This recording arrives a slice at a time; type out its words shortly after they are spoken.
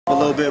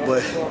little bit,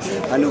 but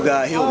I knew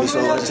God healed me, so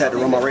I just had to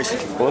run my race.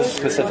 What was the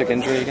specific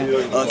injury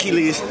again?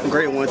 Achilles,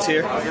 grade 1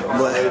 tear.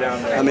 But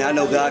I mean, I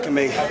know God can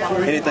make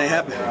anything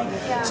happen.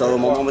 So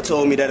my mama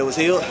told me that it was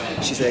healed.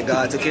 She said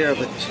God took care of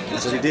it.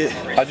 That's what He did.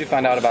 How'd you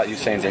find out about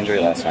Usain's injury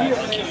last night?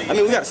 I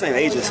mean, we got the same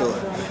agent, so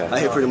I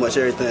hear pretty much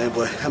everything.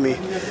 But I mean,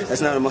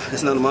 that's none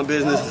of my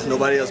business.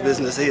 Nobody else's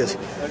business is.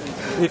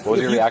 What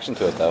was your reaction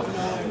to it, though?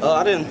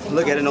 I didn't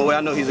look at it no way.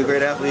 I know he's a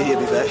great athlete. He'll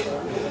be back.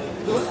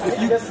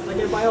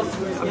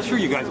 I'm sure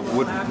you guys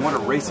would want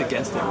to race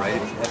against him,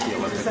 right? At the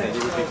Olympics, it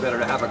would be better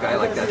to have a guy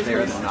like that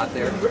there than not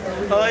there.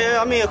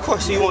 Yeah, I mean, of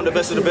course, you want the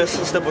best of the best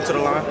to step onto the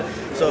line.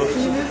 So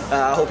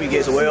I hope he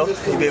gets well.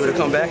 He'll be able to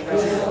come back.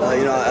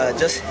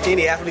 Just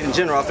any athlete in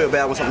general, I feel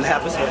bad when something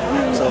happens.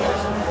 So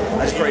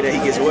I just pray that he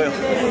gets well.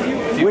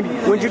 When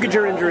did you get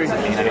your injury?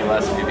 Any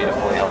less if you beat a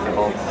fully healthy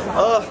Bolt?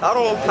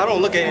 I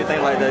don't look at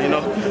anything like that. You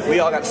know, we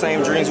all got the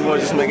same dreams. We want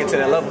to just make it to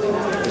that level,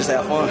 just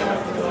have fun.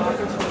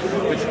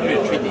 What'd you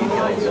do to treat the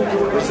Achilles?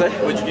 What'd you say?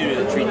 What'd you do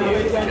to treat the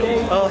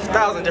Achilles?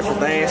 1,000 different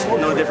things.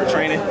 No different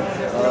training.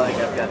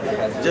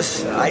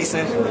 Just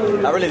icing.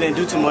 I really didn't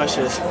do too much.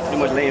 Just pretty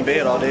much lay in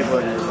bed all day,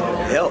 but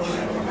it helped.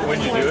 When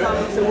did you do it?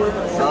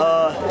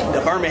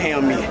 The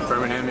Birmingham meet.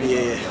 Birmingham meet?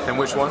 Yeah. And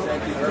which one?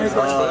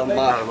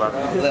 My left.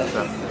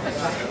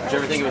 Did you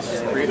ever think it was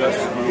just a career?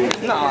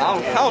 No,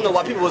 I don't know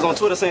why people was on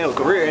Twitter saying it was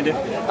career ending.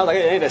 I was like,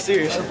 it ain't that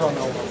serious.